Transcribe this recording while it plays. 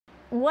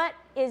What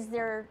is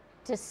there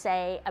to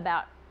say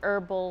about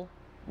herbal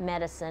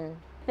medicine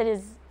that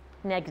is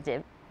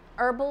negative?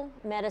 Herbal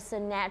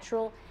medicine,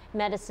 natural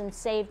medicine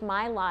saved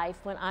my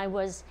life when I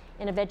was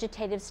in a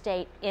vegetative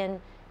state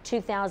in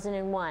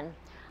 2001.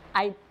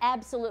 I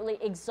absolutely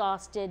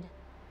exhausted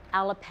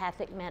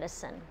allopathic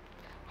medicine.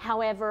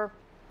 However,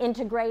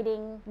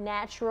 integrating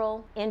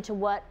natural into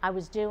what I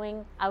was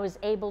doing, I was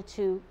able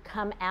to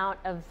come out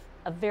of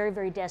a very,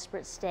 very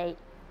desperate state.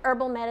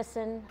 Herbal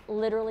medicine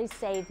literally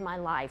saved my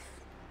life.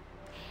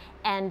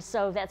 And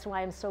so that's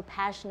why I'm so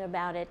passionate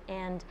about it.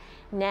 And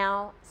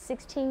now,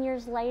 16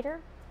 years later,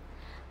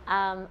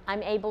 I'm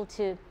able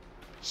to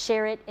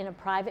share it in a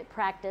private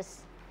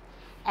practice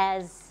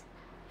as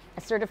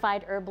a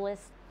certified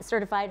herbalist, a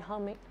certified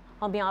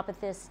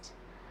homeopathist,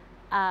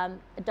 a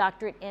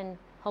doctorate in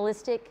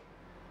holistic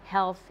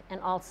health, and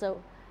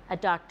also a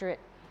doctorate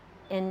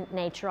in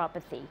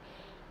naturopathy.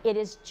 It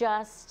is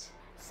just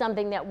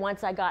something that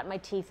once I got my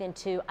teeth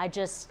into, I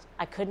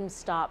couldn't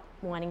stop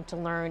wanting to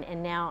learn,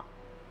 and now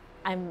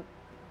I'm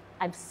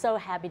so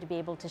happy to be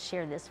able to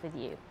share this with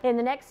you. In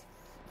the next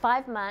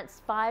 5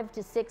 months, 5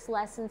 to 6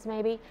 lessons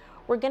maybe,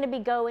 we're going to be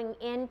going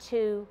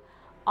into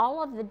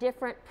all of the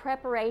different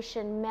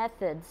preparation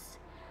methods.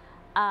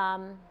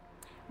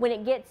 When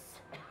it gets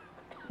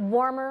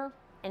warmer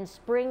and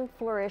spring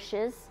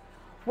flourishes,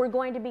 we're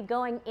going to be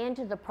going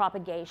into the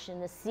propagation,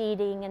 the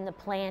seeding and the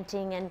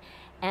planting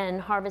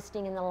and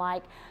harvesting and the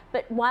like.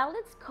 But while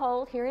it's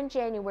cold here in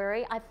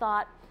January, I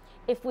thought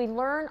if we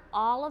learn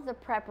all of the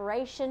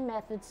preparation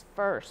methods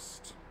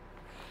first,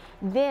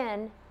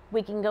 then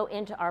we can go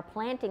into our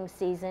planting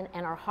season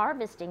and our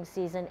harvesting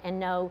season and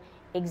know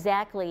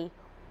exactly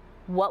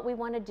what we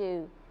want to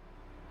do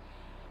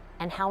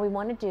and how we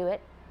want to do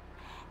it.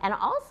 And I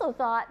also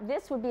thought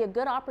this would be a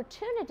good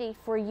opportunity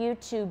for you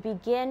to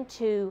begin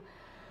to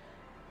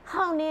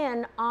hone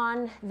in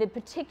on the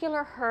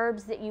particular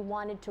herbs that you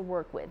wanted to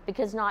work with,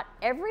 because not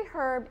every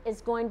herb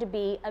is going to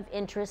be of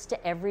interest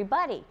to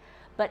everybody,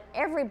 but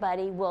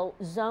everybody will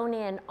zone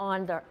in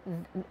on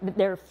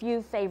their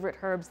few favorite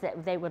herbs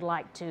that they would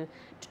like to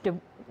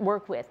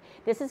work with.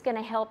 This is going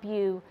to help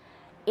you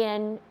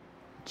in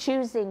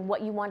choosing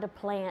what you want to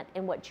plant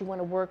and what you want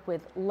to work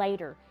with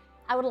later.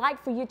 I would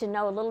like for you to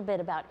know a little bit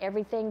about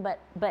everything,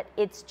 but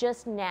it's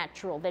just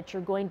natural that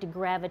you're going to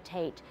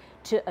gravitate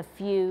to a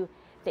few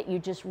that you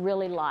just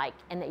really like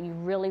and that you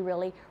really,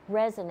 really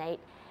resonate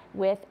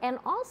with, and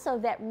also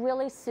that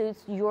really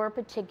suits your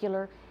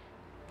particular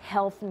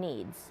health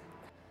needs.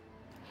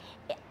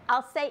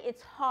 I'll say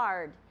it's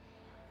hard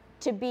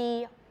to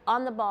be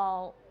on the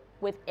ball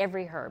with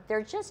every herb. There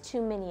are just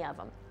too many of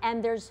them.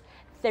 And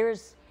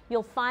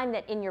you'll find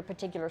that in your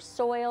particular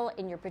soil,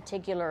 in your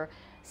particular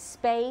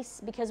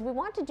space, because we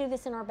want to do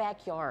this in our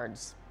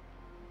backyards,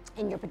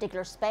 in your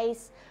particular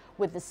space,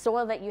 with the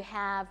soil that you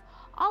have,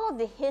 all of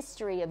the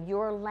history of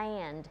your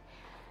land,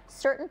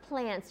 certain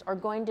plants are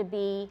going to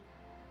be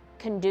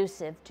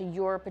conducive to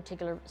your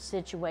particular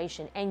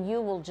situation, and you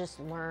will just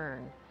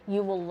learn.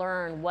 You will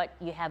learn what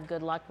you have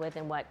good luck with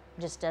and what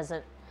just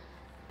doesn't,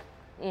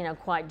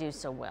 quite do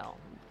so well.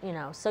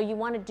 So you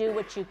want to do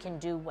what you can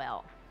do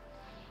well.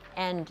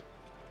 And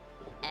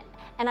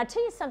I'll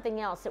tell you something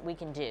else that we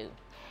can do.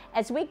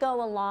 As we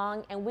go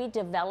along and we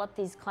develop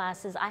these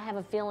classes, I have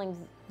a feeling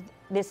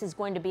this is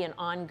going to be an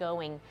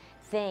ongoing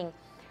thing.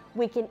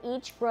 We can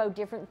each grow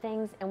different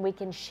things and we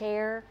can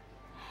share,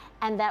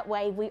 and that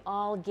way we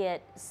all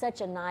get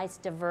such a nice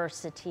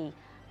diversity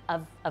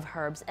of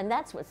herbs. And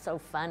that's what's so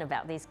fun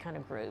about these kind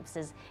of groups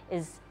is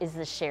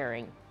the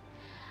sharing.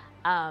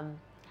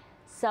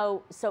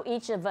 So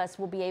each of us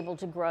will be able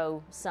to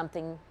grow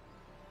something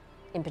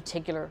in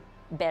particular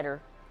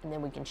better, and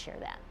then we can share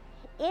that.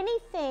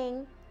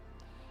 Anything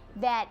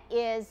that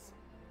is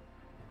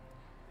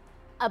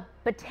a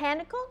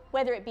botanical,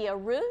 whether it be a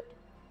root,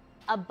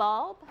 a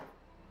bulb,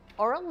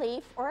 or a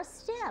leaf, or a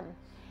stem,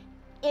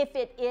 if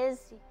it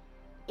is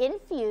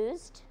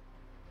infused,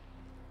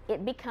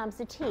 it becomes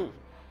a tea.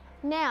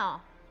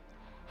 Now,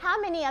 how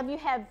many of you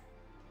have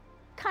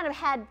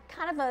had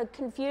a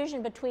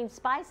confusion between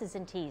spices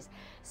and teas?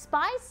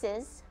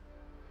 Spices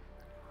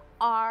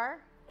are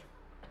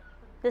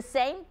the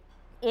same.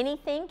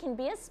 Anything can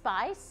be a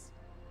spice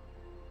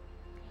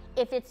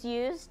if it's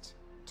used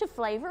to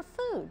flavor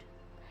food.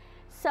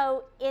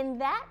 So in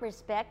that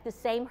respect, the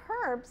same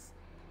herbs,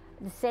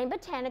 the same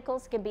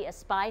botanicals can be a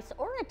spice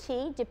or a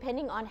tea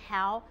depending on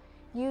how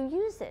you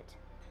use it.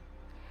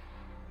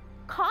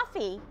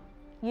 Coffee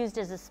used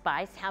as a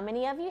spice. How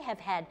many of you have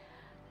had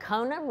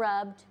Kona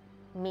rubbed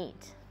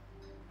meat?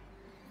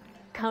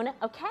 Kona,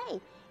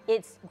 okay.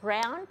 It's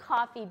ground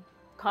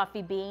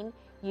coffee bean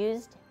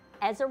used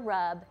as a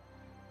rub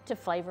to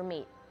flavor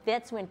meat.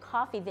 That's when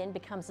coffee then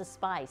becomes a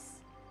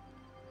spice.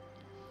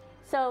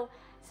 So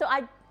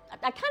I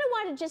kind of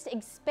want to just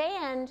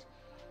expand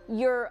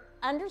your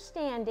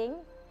understanding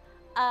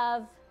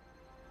of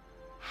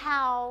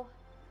how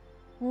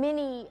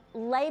many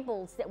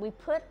labels that we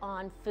put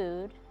on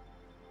food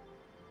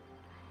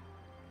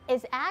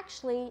is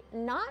actually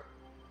not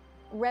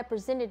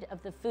representative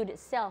of the food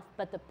itself,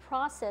 but the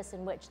process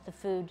in which the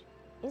food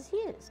is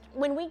used.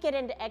 When we get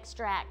into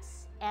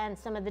extracts and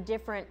some of the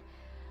different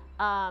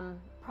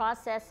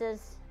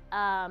processes,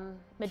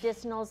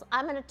 medicinals,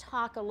 I'm going to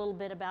talk a little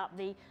bit about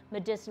the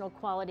medicinal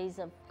qualities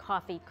of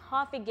coffee.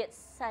 Coffee gets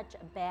such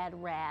a bad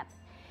rap,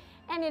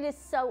 and it is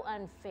so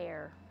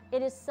unfair.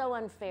 It is so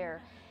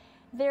unfair.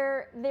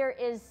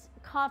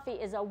 Coffee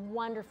is a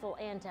wonderful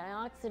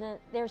antioxidant.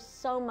 There's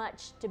so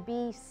much to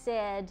be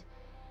said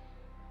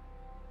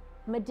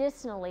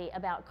medicinally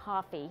about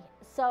coffee.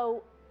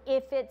 So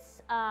if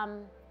it's,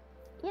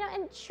 you know,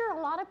 and sure,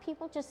 a lot of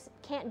people just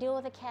can't deal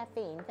with the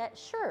caffeine.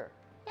 Sure,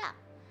 yeah.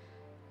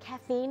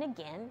 Caffeine,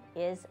 again,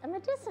 is a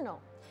medicinal.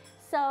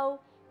 So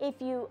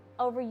if you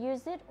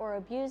overuse it or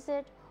abuse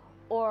it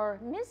or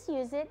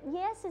misuse it,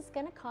 yes, it's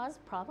going to cause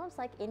problems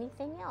like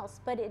anything else,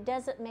 but it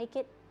doesn't make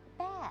it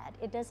bad.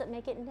 It doesn't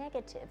make it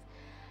negative.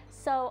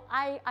 So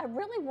I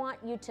really want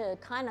you to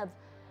kind of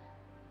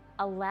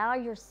allow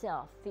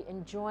yourself the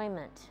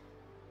enjoyment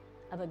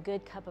of a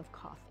good cup of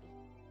coffee.